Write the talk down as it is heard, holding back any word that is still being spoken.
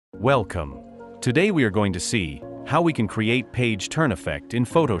Welcome. Today we are going to see how we can create page turn effect in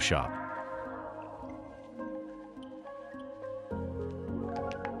Photoshop.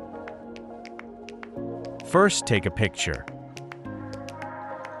 First, take a picture.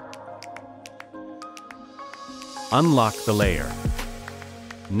 Unlock the layer.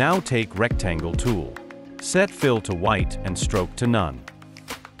 Now take Rectangle tool. Set fill to white and stroke to none.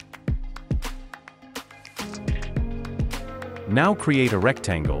 Now create a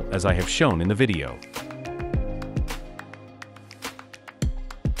rectangle as I have shown in the video.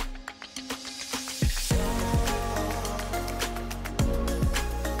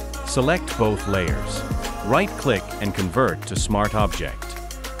 Select both layers. Right-click and convert to Smart Object.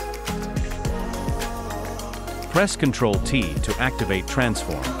 Press Ctrl-T to activate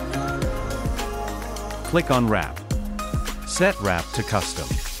Transform. Click on Wrap. Set Wrap to Custom.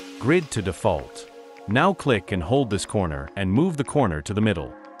 Grid to Default. Now click and hold this corner and move the corner to the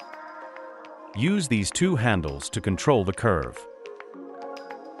middle. Use these two handles to control the curve.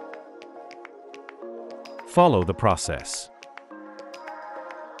 Follow the process.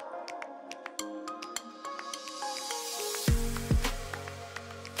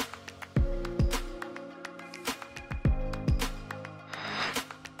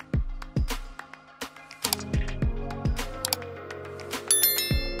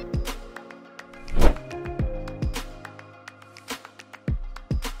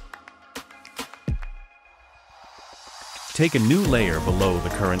 Take a new layer below the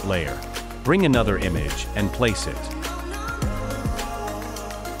current layer. Bring another image and place it.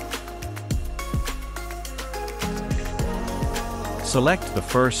 Select the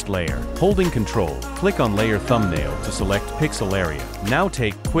first layer. Holding Ctrl, click on Layer Thumbnail to select Pixel Area. Now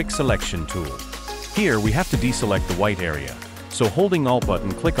take Quick Selection tool. Here we have to deselect the white area. So holding Alt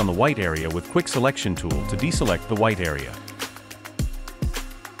button, click on the white area with Quick Selection tool to deselect the white area.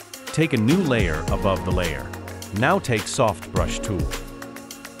 Take a new layer above the layer. Now take Soft Brush tool.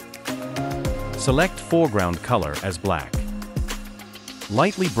 Select foreground color as black.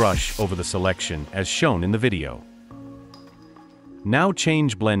 Lightly brush over the selection as shown in the video. Now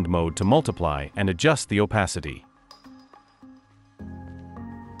change blend mode to multiply and adjust the opacity.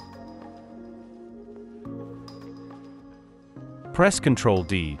 Press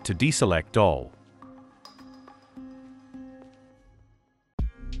Ctrl-D to deselect all.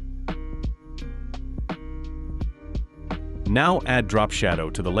 Now add drop shadow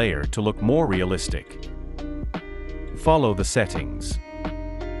to the layer to look more realistic. Follow the settings.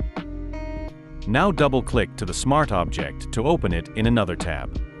 Now double-click to the Smart Object to open it in another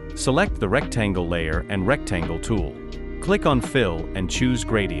tab. Select the Rectangle layer and Rectangle tool. Click on Fill and choose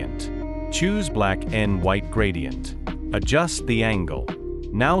Gradient. Choose Black and White Gradient. Adjust the angle.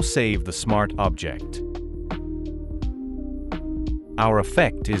 Now save the Smart Object. Our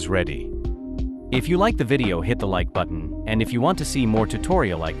effect is ready. If you like the video, hit the like button, and if you want to see more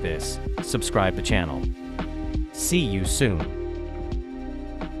tutorial like this, subscribe the channel. See you soon.